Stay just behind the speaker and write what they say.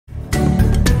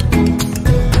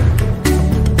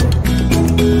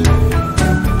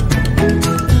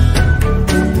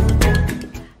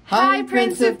Hi,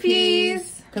 Prince of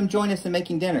Peas. Come join us in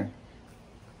making dinner.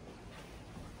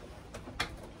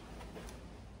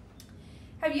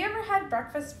 Have you ever had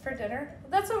breakfast for dinner?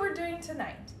 That's what we're doing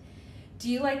tonight. Do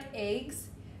you like eggs?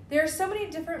 There are so many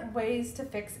different ways to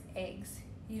fix eggs.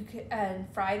 You can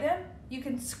fry them, you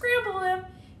can scramble them,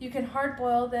 you can hard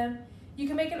boil them, you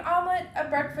can make an omelet, a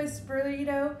breakfast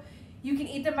burrito, you can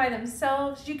eat them by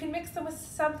themselves, you can mix them with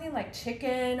something like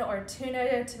chicken or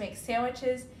tuna to make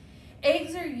sandwiches.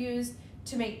 Eggs are used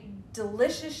to make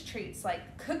delicious treats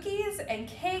like cookies and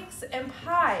cakes and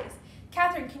pies.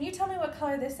 Catherine, can you tell me what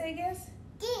color this egg is?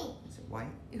 Green. Is it white?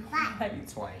 White.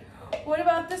 It's white. What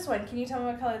about this one? Can you tell me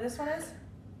what color this one is?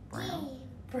 Brown.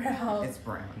 Brown. It's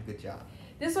brown. Good job.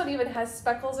 This one even has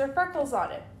speckles or freckles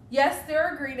on it. Yes, there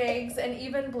are green eggs and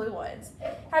even blue ones.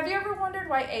 Have you ever wondered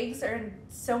why eggs are in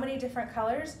so many different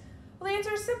colors? Well, the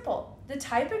answer is simple. The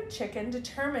type of chicken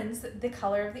determines the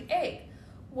color of the egg.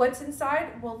 What's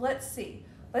inside? Well, let's see.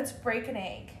 Let's break an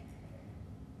egg.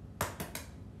 Come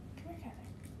here,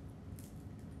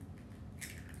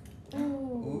 Catherine.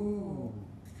 Ooh.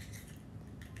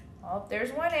 Oh,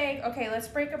 there's one egg. Okay, let's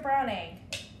break a brown egg.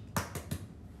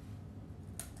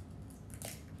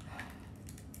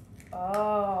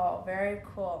 Oh, very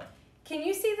cool. Can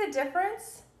you see the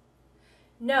difference?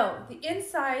 No, the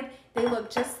inside, they look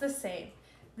just the same.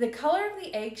 The color of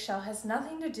the eggshell has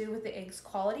nothing to do with the egg's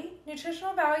quality,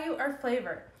 nutritional value, or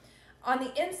flavor. On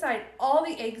the inside, all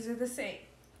the eggs are the same.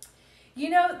 You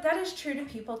know, that is true to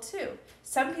people too.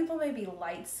 Some people may be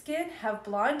light-skinned, have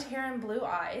blonde hair and blue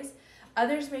eyes.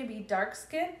 Others may be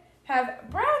dark-skinned,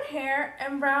 have brown hair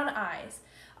and brown eyes.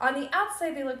 On the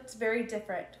outside, they look very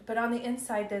different, but on the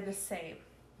inside, they're the same.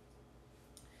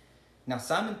 Now,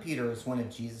 Simon Peter was one of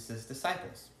Jesus'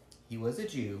 disciples. He was a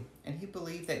Jew, and he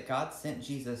believed that God sent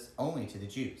Jesus only to the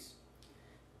Jews.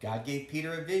 God gave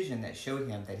Peter a vision that showed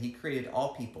him that he created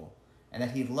all people, and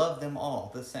that he loved them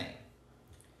all the same.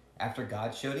 After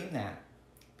God showed him that,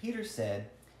 Peter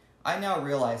said, "I now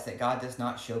realize that God does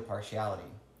not show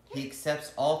partiality. He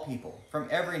accepts all people from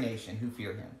every nation who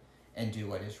fear him and do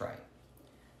what is right."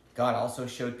 God also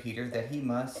showed Peter that he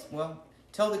must,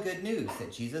 tell the good news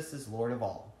that Jesus is Lord of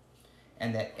all,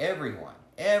 and that everyone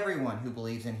who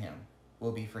believes in him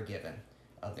will be forgiven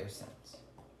of their sins.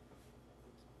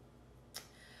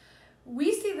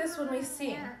 We see this when we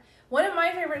sing. One of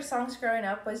my favorite songs growing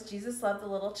up was Jesus Loved the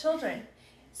Little Children.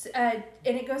 And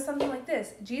it goes something like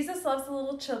this. Jesus loves the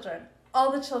little children,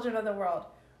 all the children of the world.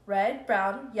 Red,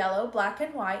 brown, yellow, black,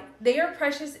 and white. They are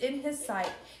precious in his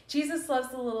sight. Jesus loves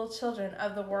the little children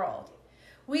of the world.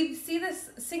 We sing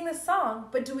this song,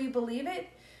 but do we believe it?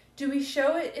 Do we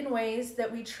show it in ways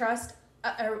that we trust,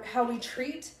 how we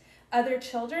treat other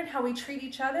children, how we treat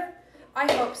each other?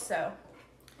 I hope so.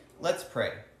 Let's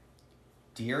pray.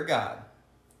 Dear God.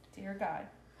 Dear God.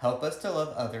 Help us to love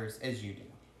others as you do.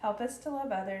 Help us to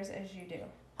love others as you do.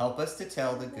 Help us to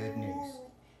tell the good news.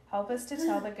 Help us to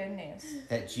tell the good news.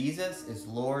 That Jesus is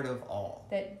Lord of all.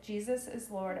 That Jesus is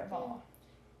Lord of all.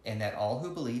 And that all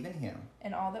who believe in him.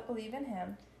 And all that believe in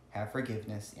him. Have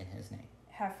forgiveness in his name.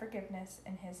 Have forgiveness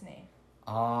in his name.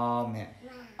 Amen.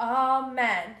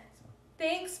 Amen.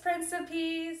 Thanks, Prince of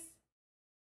Peas.